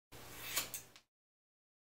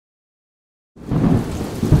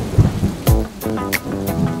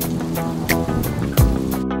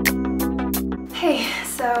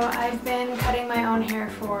I've been cutting my own hair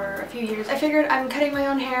for a few years. I figured I'm cutting my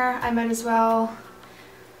own hair, I might as well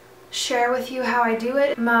share with you how I do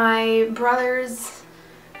it. My brother's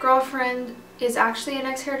girlfriend is actually an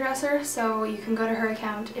ex-hairdresser, so you can go to her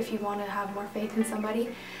account if you want to have more faith in somebody.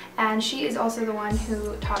 And she is also the one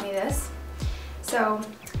who taught me this. So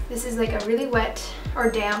this is like a really wet or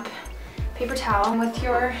damp paper towel. With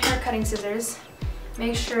your hair cutting scissors,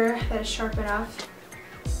 make sure that it's sharp enough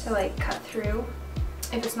to like cut through.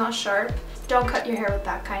 If it's not sharp, don't cut your hair with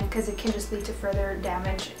that kind because it can just lead to further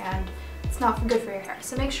damage and it's not good for your hair.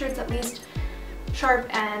 So make sure it's at least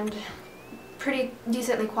sharp and pretty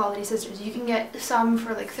decently quality scissors. You can get some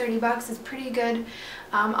for like 30 bucks. It's pretty good.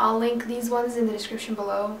 I'll link these ones in the description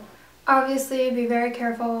below. Obviously, be very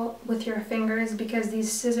careful with your fingers because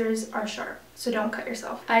these scissors are sharp, so don't cut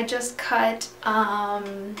yourself. I just cut 8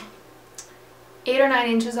 or 9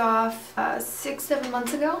 inches off 6-7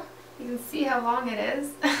 months ago. You can see how long it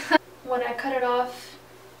is. When I cut off,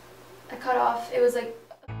 it was like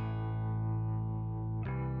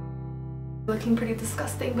looking pretty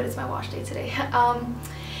disgusting, but it's my wash day today.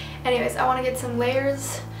 Anyways, I want to get some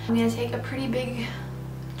layers. I'm going to take a pretty big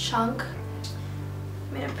chunk.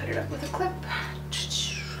 I'm going to put it up with a clip.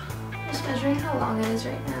 Just measuring how long it is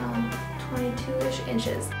right now. 22-ish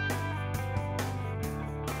inches.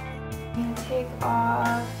 I'm going to take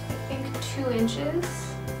off, I think, 2 inches.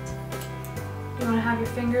 You want to have your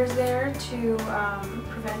fingers there to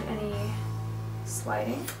prevent any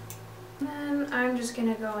sliding. And then I'm just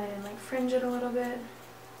going to go in and like fringe it a little bit.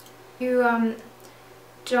 You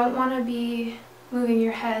don't want to be moving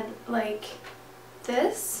your head like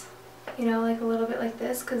this, you know, like a little bit like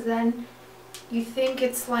this, because then you think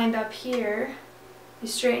it's lined up here. You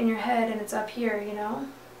straighten your head and it's up here, you know.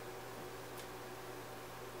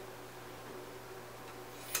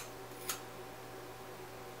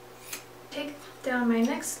 Take down my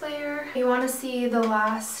next layer. You want to see the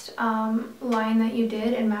last line that you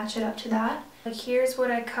did and match it up to that. Like here's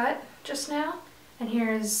what I cut just now, and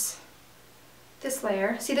here's this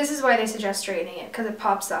layer. See, this is why they suggest straightening it, because it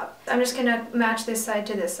pops up. I'm just going to match this side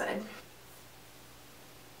to this side.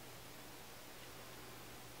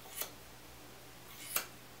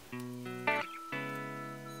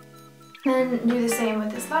 Then do the same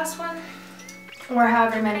with this last one, or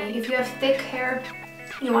however many. If you have thick hair,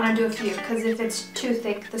 you want to do a few, because if it's too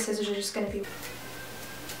thick, the scissors are just going to be...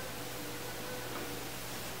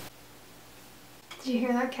 Did you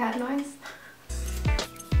hear that cat noise?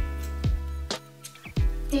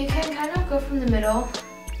 You can kind of go from the middle,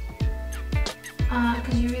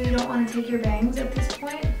 because you really don't want to take your bangs at this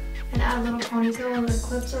point, and add a little ponytail or little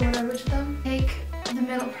clips or whatever to them. Take the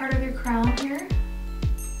middle part of your crown here.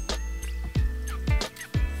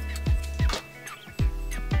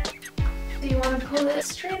 So you want to pull it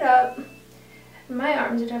straight up. My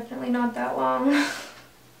arms are definitely not that long.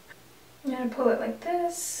 I'm going to pull it like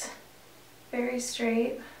this, very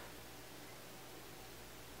straight.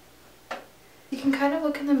 You can kind of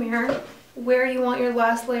look in the mirror where you want your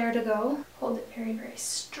last layer to go. Hold it very, very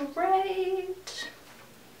straight.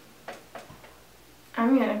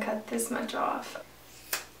 I'm going to cut this much off.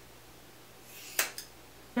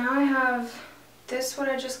 Now I have this, what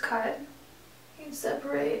I just cut. You can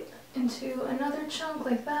separate into another chunk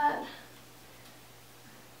like that,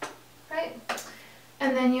 right?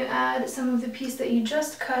 And then you add some of the piece that you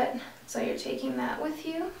just cut, so you're taking that with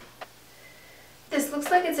you. This looks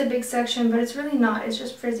like it's a big section, but it's really not. It's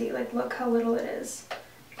just frizzy. Like, look how little it is.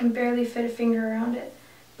 You can barely fit a finger around it.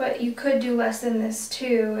 But you could do less than this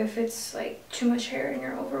too if it's like too much hair and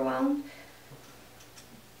you're overwhelmed.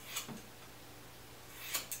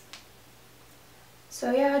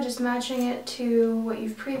 So yeah, just matching it to what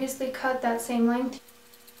you've previously cut, that same length.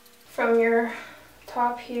 From your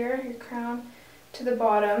top here, your crown, to the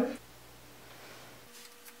bottom.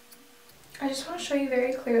 I just want to show you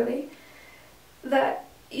very clearly that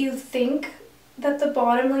you think that the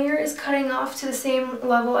bottom layer is cutting off to the same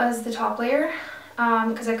level as the top layer.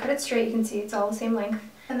 Because I cut it straight, you can see it's all the same length.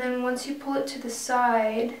 And then once you pull it to the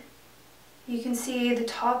side, you can see the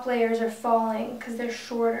top layers are falling because they're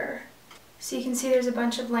shorter. So you can see there's a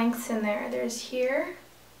bunch of lengths in there. There's here,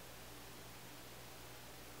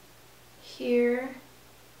 here,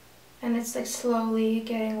 and it's like slowly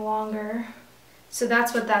getting longer. So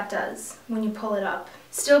that's what that does when you pull it up.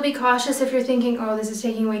 Still be cautious if you're thinking, oh, this is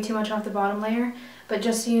taking way too much off the bottom layer, but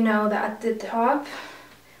just so you know that at the top,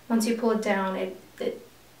 once you pull it down, it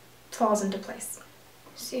falls into place.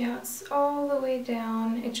 See how it's all the way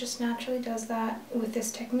down? It just naturally does that with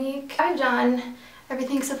this technique. I've done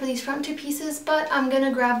everything except for these front two pieces, but I'm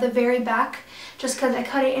gonna grab the very back just because I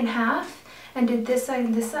cut it in half and did this side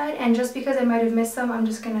and this side, and just because I might have missed some, I'm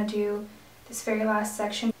just gonna do this very last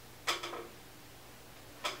section.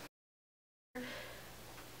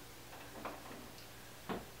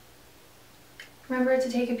 Remember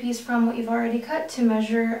to take a piece from what you've already cut to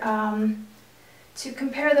measure, to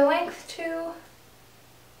compare the length to.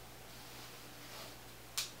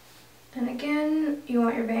 And again, you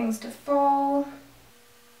want your bangs to fall.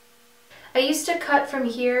 I used to cut from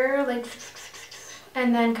here, like,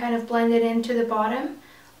 and then kind of blend it into the bottom,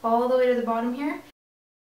 all the way to the bottom here.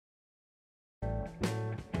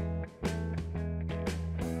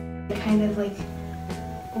 Kind of like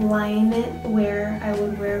line it where I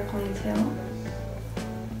would wear a ponytail.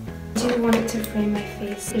 I do want it to frame my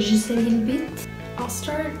face just a little bit. I'll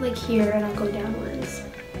start like here and I'll go downwards.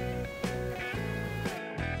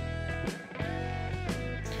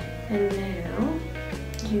 And now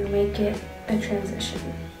you make it a transition.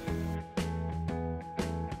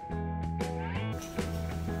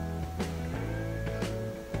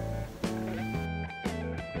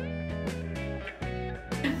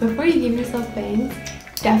 Before you give yourself bangs,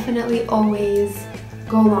 definitely always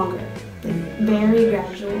go longer, like very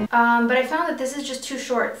gradual. But I found that this is just too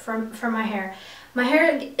short for my hair. My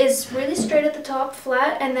hair is really straight at the top,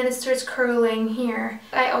 flat, and then it starts curling here.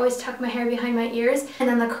 I always tuck my hair behind my ears, and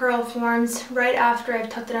then the curl forms right after I've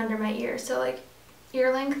tucked it under my ear. So like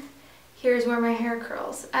ear length, here's where my hair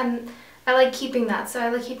curls. And I like keeping that, so I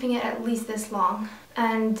like keeping it at least this long.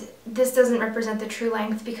 And this doesn't represent the true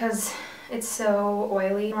length because it's so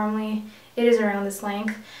oily. Normally it is around this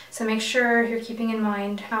length, so make sure you're keeping in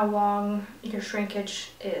mind how long your shrinkage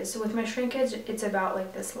is. So with my shrinkage, it's about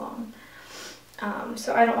like this long.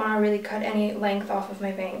 So I don't want to really cut any length off of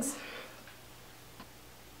my bangs.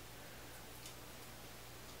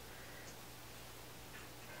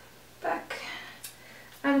 Back.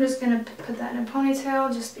 I'm just going to put that in a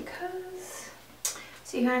ponytail just because.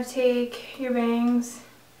 So you kind of take your bangs,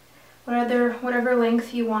 whatever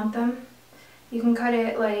length you want them. You can cut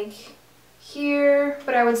it like here,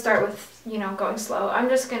 but I would start with, you know, going slow. I'm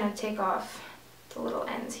just going to take off the little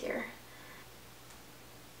ends here.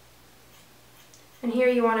 And here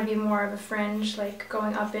you want to be more of a fringe, like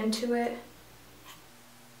going up into it.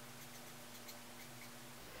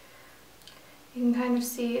 You can kind of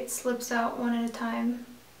see it slips out one at a time.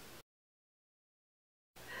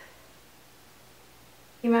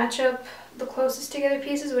 You match up the closest together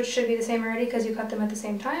pieces, which should be the same already because you cut them at the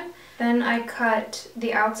same time. Then I cut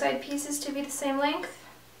the outside pieces to be the same length.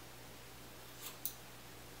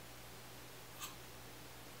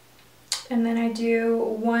 And then I do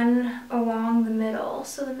one along the middle.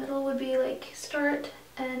 So the middle would be like start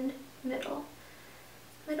and middle.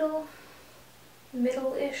 Middle,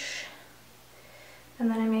 middle-ish. And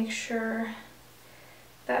then I make sure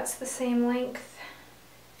that's the same length.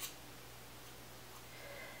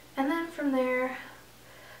 And then from there,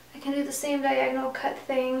 I can do the same diagonal cut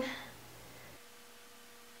thing.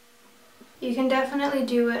 You can definitely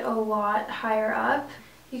do it a lot higher up.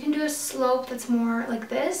 You can do a slope that's more like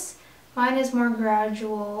this. Mine is more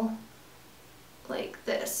gradual, like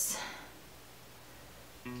this.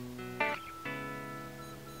 So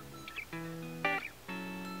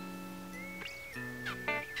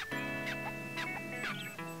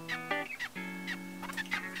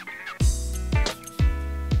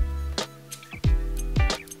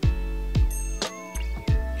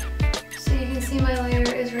you can see my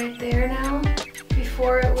layer is right there now.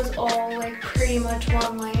 Before it was all like pretty much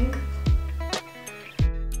one length.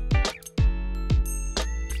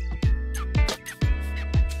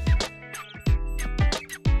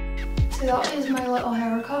 So that is my little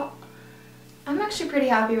haircut. I'm actually pretty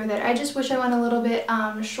happy with it. I just wish I went a little bit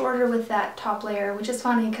shorter with that top layer, which is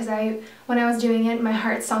funny because when I was doing it, my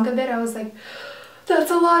heart sunk a bit. I was like,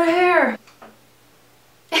 that's a lot of hair.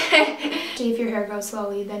 If your hair goes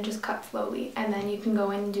slowly, then just cut slowly and then you can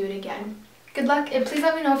go in and do it again. Good luck, and please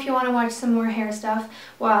let me know if you want to watch some more hair stuff.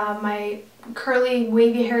 My curly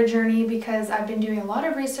wavy hair journey, because I've been doing a lot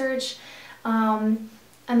of research and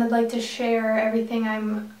I'd like to share everything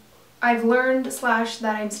I've learned / that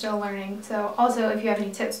I'm still learning. So also if you have any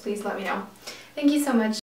tips, please let me know. Thank you so much.